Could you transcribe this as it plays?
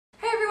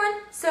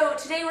So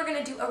today we're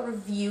going to do a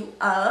review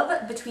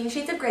of Between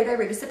Shades of Grey by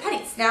Ribis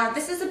Petties. Now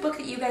this is a book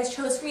that you guys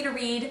chose for me to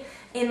read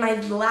in my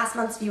last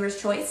month's viewer's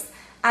choice,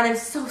 and I'm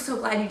so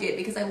glad you did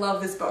because I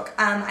love this book.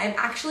 I'm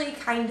actually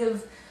kind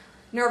of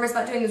nervous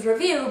about doing this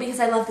review because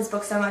I love this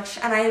book so much,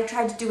 and I have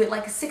tried to do it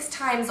like 6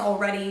 times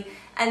already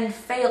and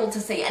failed to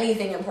say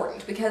anything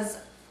important because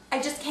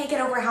I just can't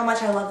get over how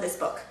much I love this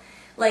book.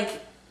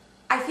 Like,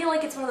 I feel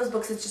like it's one of those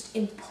books that's just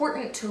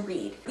important to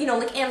read. You know,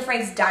 like Anne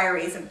Frank's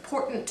diary is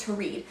important to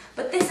read,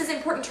 but this is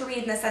important to read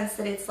in the sense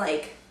that it's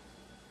like,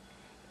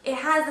 it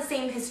has the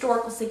same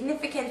historical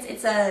significance.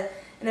 It's an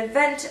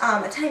event,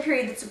 a time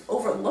period that's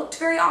overlooked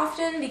very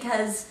often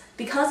because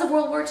of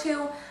World War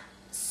II.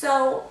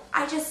 So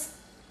I just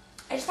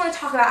want to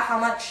talk about how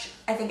much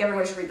I think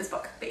everyone should read this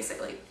book,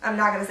 basically. I'm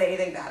not going to say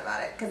anything bad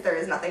about it, because there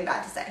is nothing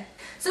bad to say.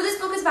 So this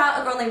book is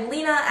about a girl named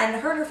Lena,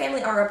 and her and her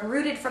family are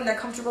uprooted from their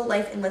comfortable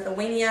life in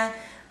Lithuania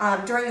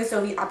during the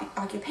Soviet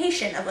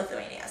occupation of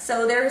Lithuania.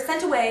 So they're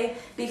sent away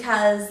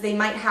because they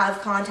might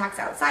have contacts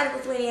outside of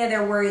Lithuania.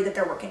 They're worried that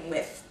they're working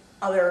with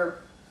other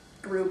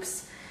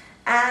groups.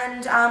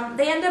 And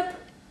they end up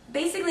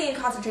basically in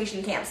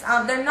concentration camps.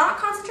 They're not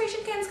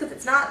concentration camps because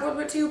it's not World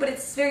War II, but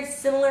it's very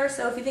similar,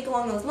 so if you think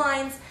along those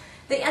lines,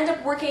 they end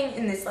up working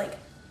in this like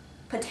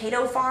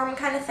potato farm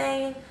kind of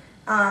thing.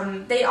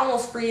 They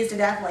almost freeze to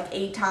death like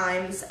 8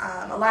 times.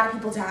 A lot of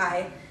people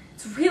die.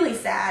 It's really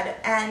sad,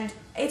 and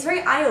it's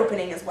very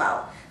eye-opening as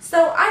well.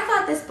 So I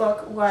thought this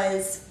book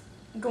was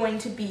going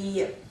to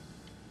be,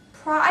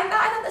 I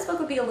thought this book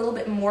would be a little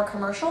bit more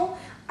commercial.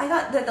 I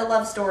thought that the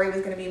love story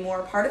was going to be more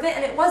a part of it,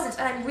 and it wasn't,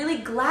 and I'm really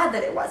glad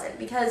that it wasn't,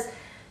 because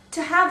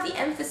to have the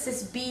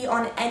emphasis be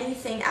on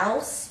anything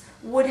else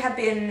would have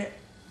been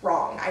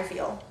wrong, I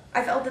feel.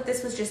 I felt that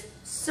this was just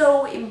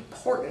so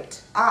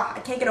important.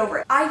 I can't get over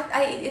it.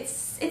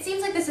 It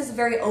seems like this is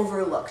very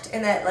overlooked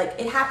in that, like,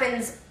 it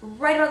happens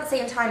right about the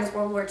same time as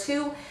World War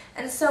II,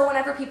 and so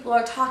whenever people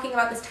are talking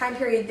about this time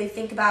period, they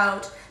think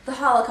about the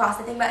Holocaust,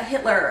 they think about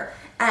Hitler,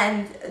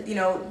 and, you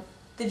know,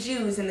 the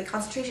Jews in the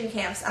concentration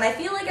camps, and I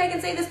feel like I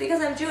can say this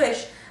because I'm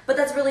Jewish, but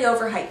that's really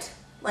overhyped.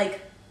 Like,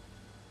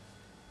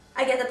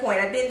 I get the point.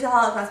 I've been to the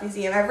Holocaust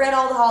Museum, I've read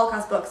all the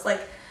Holocaust books,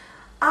 like,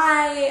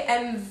 I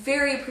am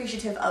very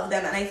appreciative of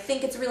them, and I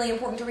think it's really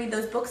important to read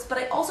those books, but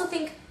I also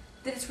think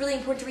that it's really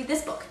important to read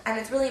this book, and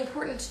it's really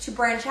important to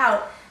branch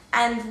out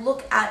and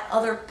look at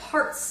other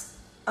parts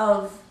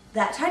of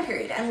that time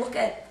period and look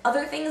at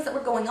other things that were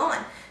going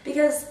on,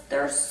 because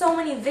there are so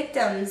many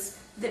victims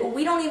that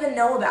we don't even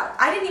know about.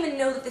 I didn't even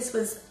know that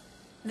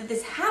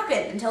this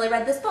happened until I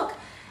read this book,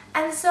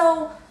 and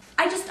so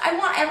I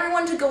want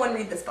everyone to go and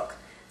read this book.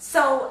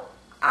 So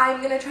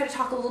I'm going to try to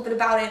talk a little bit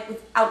about it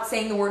without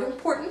saying the word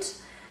important,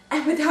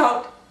 and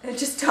without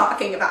just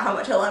talking about how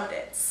much I loved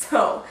it.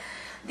 So,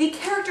 the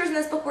characters in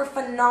this book were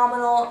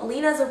phenomenal.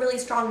 Lena's a really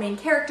strong main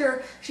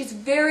character. She's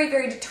very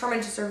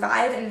determined to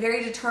survive and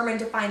very determined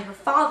to find her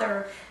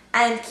father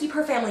and keep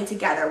her family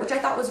together, which I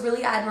thought was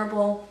really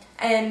admirable,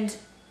 and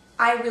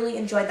I really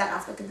enjoyed that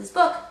aspect of this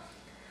book.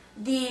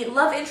 The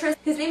love interest,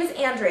 his name is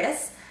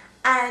Andreas,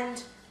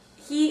 and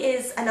he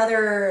is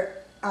another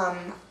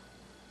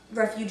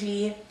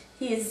refugee.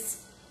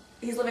 He's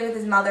living with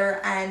his mother,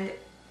 and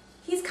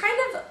he's kind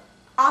of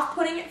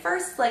off-putting at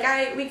first.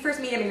 Like, we first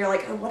meet him and you're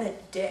like, oh, what a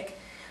dick.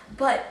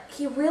 But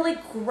he really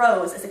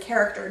grows as a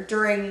character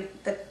during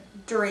the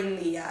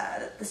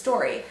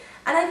story.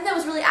 And I think that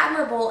was really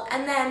admirable.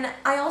 And then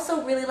I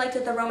also really liked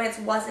that the romance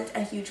wasn't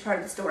a huge part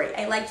of the story.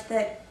 I liked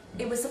that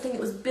it was something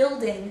that was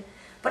building,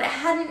 but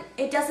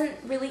it doesn't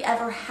really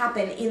ever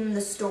happen in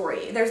the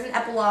story. There's an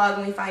epilogue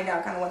and we find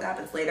out kind of what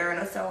happens later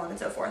and so on and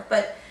so forth.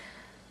 But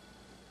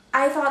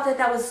I thought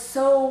that was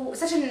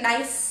such a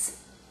nice,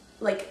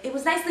 like, it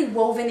was nicely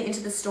woven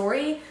into the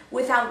story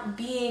without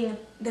being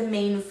the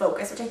main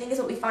focus, which I think is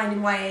what we find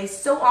in YA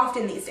so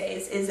often these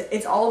days, is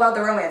it's all about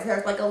the romance.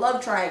 There's like a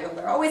love triangle,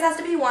 there always has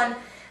to be one,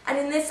 and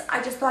in this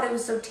I just thought it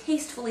was so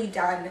tastefully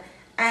done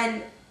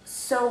and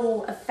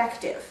so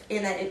effective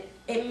in that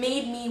it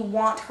made me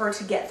want her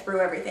to get through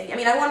everything. I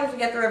mean, I wanted her to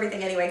get through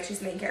everything anyway because she's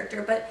the main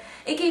character, but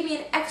it gave me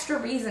an extra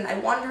reason. I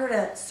wanted her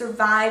to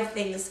survive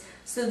things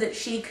so that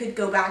she could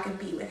go back and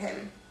be with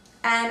him.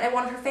 And I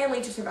wanted her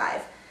family to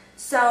survive.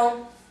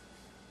 So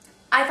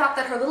I thought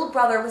that her little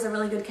brother was a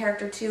really good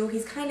character too.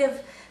 He's kind of,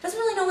 doesn't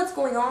really know what's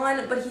going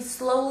on, but he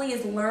slowly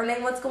is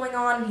learning what's going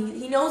on.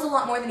 He knows a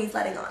lot more than he's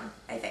letting on,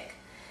 I think.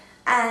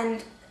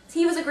 And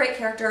he was a great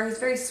character. He's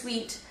very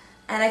sweet,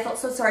 and I felt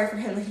so sorry for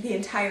him like, the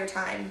entire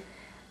time.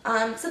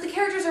 So the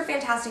characters are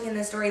fantastic in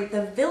this story.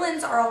 The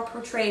villains are all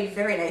portrayed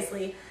very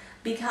nicely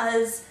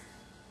because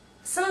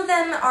some of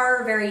them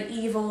are very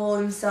evil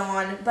and so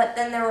on, but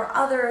then there are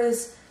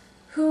others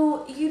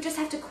who you just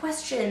have to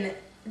question,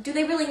 do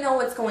they really know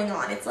what's going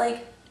on? It's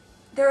like,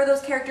 there are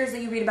those characters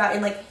that you read about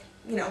in, like,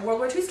 you know, World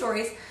War II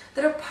stories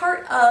that are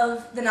part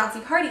of the Nazi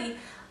party,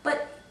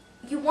 but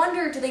you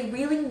wonder, do they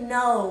really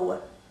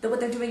know that what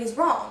they're doing is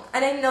wrong?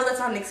 And I know that's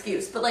not an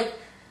excuse, but like,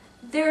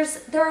 there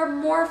are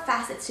more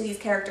facets to these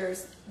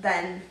characters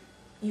than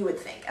you would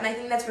think, and I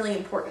think that's really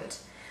important.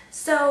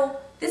 So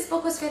this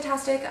book was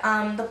fantastic.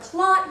 The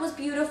plot was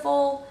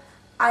beautiful.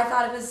 I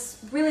thought it was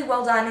really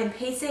well done in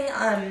pacing.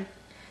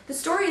 The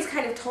story is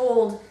kind of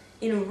told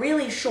in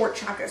really short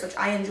chapters, which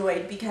I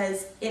enjoyed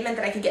because it meant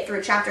that I could get through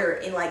a chapter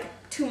in like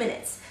 2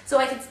 minutes. So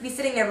I could be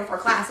sitting there before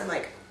class and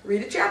like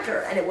read a chapter,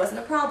 and it wasn't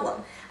a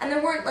problem. And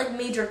there weren't like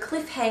major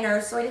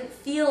cliffhangers, so I didn't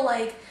feel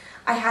like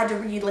I had to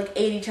read like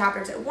 80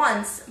 chapters at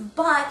once,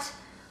 but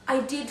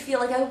I did feel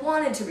like I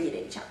wanted to read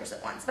 80 chapters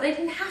at once, but I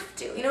didn't have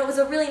to. You know, it was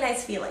a really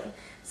nice feeling.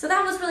 So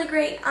that was really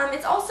great.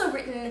 It's also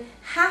written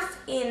half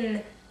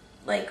in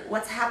like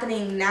what's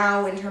happening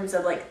now in terms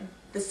of like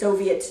the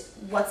Soviet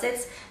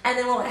what's-its, and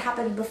then what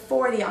happened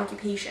before the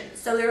occupation.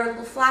 So there are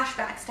little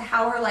flashbacks to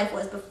how her life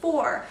was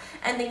before,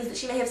 and things that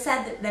she may have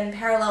said that then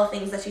parallel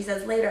things that she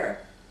says later.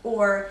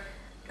 Or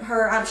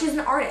her, she's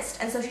an artist,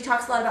 and so she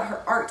talks a lot about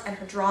her art and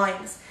her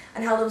drawings,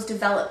 and how those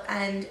develop,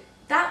 and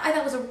that I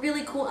thought was a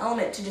really cool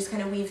element to just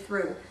kind of weave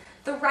through.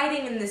 The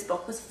writing in this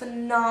book was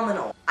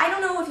phenomenal. I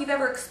don't know if you've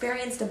ever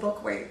experienced a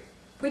book where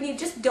you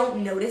just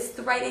don't notice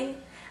the writing.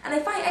 And I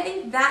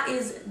think that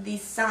is the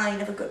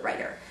sign of a good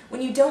writer,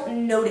 when you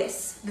don't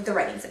notice that the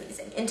writing's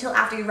amazing until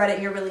after you read it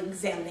and you're really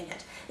examining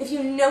it. If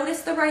you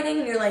notice the writing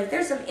and you're like,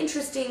 there's some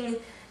interesting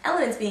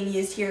elements being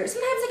used here,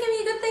 sometimes it can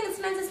be a good thing and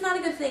sometimes it's not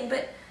a good thing,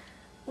 but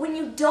when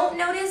you don't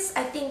notice,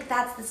 I think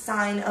that's the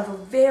sign of a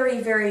very,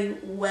 very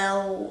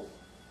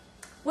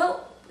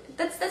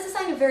that's a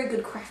sign of very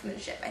good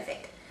craftsmanship, I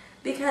think.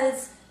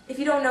 Because if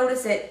you don't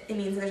notice it, it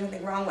means there's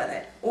nothing wrong with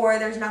it, or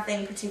there's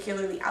nothing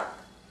particularly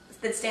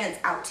that stands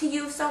out to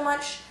you so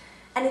much,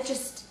 and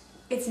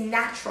it's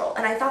natural,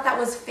 and I thought that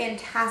was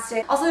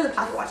fantastic. Also, there's a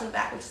pocket watch in the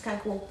back, which is kind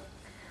of cool.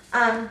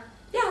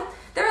 Yeah,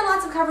 there are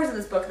lots of covers of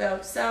this book, though,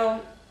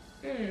 so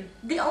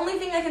the only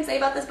thing I can say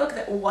about this book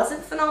that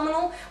wasn't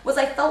phenomenal was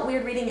I felt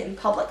weird reading it in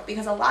public,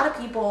 because a lot of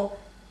people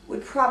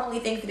would probably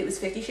think that it was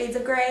 50 Shades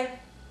of Grey,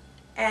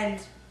 and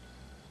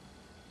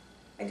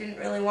I didn't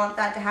really want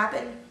that to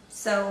happen,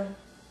 so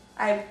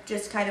I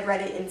just kind of read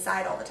it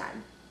inside all the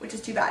time, which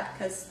is too bad,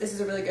 because this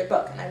is a really good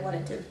book, and I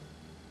wanted to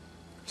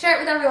share it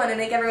with everyone and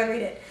make everyone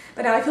read it.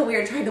 But now I feel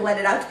weird trying to let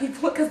it out to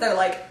people, because they're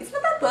like,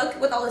 isn't that book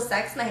with all the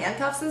sex and the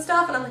handcuffs and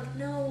stuff? And I'm like,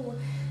 no,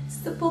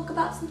 it's a book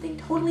about something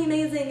totally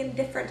amazing and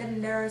different,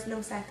 and there is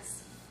no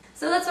sex.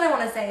 So that's what I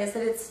want to say, is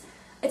that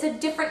it's a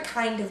different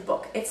kind of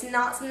book. It's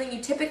not something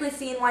you typically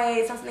see in YA,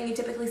 it's not something you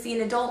typically see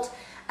in adult,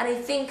 and I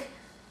think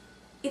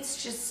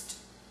it's just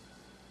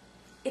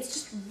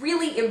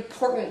really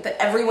important that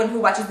everyone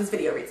who watches this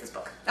video reads this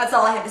book. That's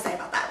all I have to say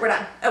about that. We're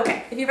done.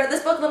 Okay, if you've read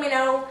this book, let me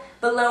know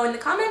below in the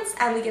comments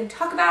and we can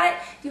talk about it.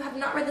 If you have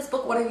not read this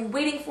book, what are you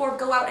waiting for?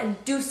 Go out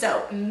and do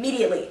so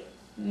immediately.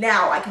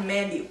 Now, I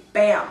command you.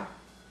 Bam.